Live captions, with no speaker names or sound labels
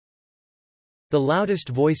The loudest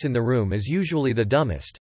voice in the room is usually the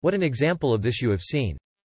dumbest. What an example of this you have seen.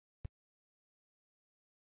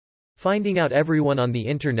 Finding out everyone on the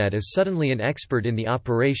internet is suddenly an expert in the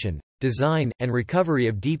operation, design, and recovery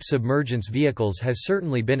of deep submergence vehicles has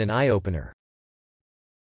certainly been an eye-opener.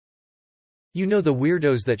 You know the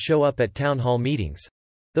weirdos that show up at town hall meetings.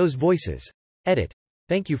 Those voices. Edit.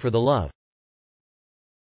 Thank you for the love.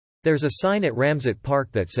 There's a sign at Ramsat Park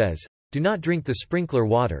that says, "Do not drink the sprinkler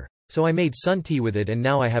water," so I made sun tea with it and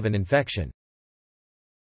now I have an infection.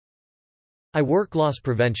 I work loss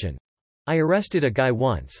prevention. I arrested a guy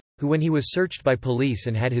once, who when he was searched by police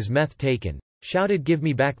and had his meth taken, shouted "Give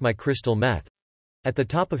me back my crystal meth" at the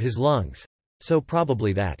top of his lungs. So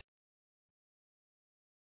probably that.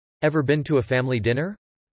 Ever been to a family dinner?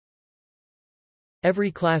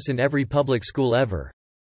 Every class in every public school ever.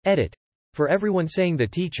 Edit. For everyone saying the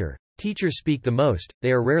teacher, teachers speak the most,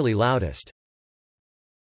 they are rarely loudest.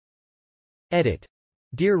 Edit.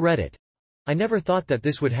 Dear Reddit. I never thought that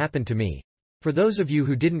this would happen to me. For those of you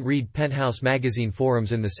who didn't read Penthouse magazine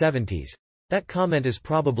forums in the 70s, that comment is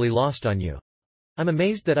probably lost on you. I'm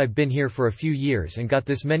amazed that I've been here for a few years and got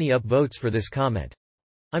this many upvotes for this comment.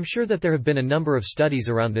 I'm sure that there have been a number of studies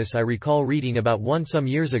around this. I recall reading about one some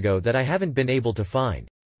years ago that I haven't been able to find.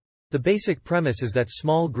 The basic premise is that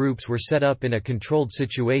small groups were set up in a controlled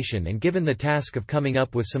situation and given the task of coming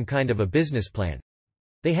up with some kind of a business plan.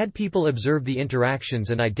 They had people observe the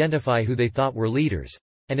interactions and identify who they thought were leaders.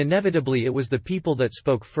 And inevitably it was the people that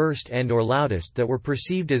spoke first and/or loudest that were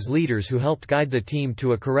perceived as leaders who helped guide the team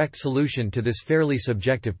to a correct solution to this fairly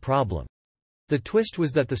subjective problem. The twist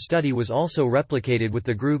was that the study was also replicated with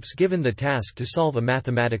the groups given the task to solve a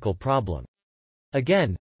mathematical problem.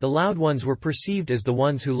 Again, the loud ones were perceived as the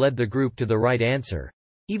ones who led the group to the right answer,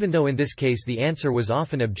 even though in this case the answer was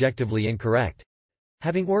often objectively incorrect.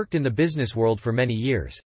 Having worked in the business world for many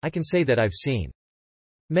years, I can say that I've seen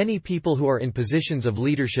many people who are in positions of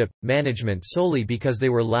leadership, management solely because they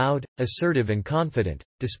were loud, assertive and confident,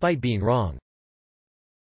 despite being wrong.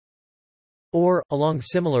 Or, along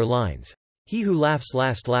similar lines, he who laughs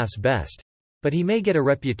last laughs best. But he may get a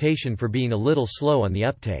reputation for being a little slow on the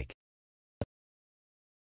uptake.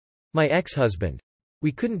 My ex-husband.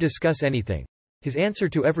 We couldn't discuss anything. His answer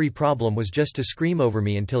to every problem was just to scream over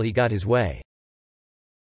me until he got his way.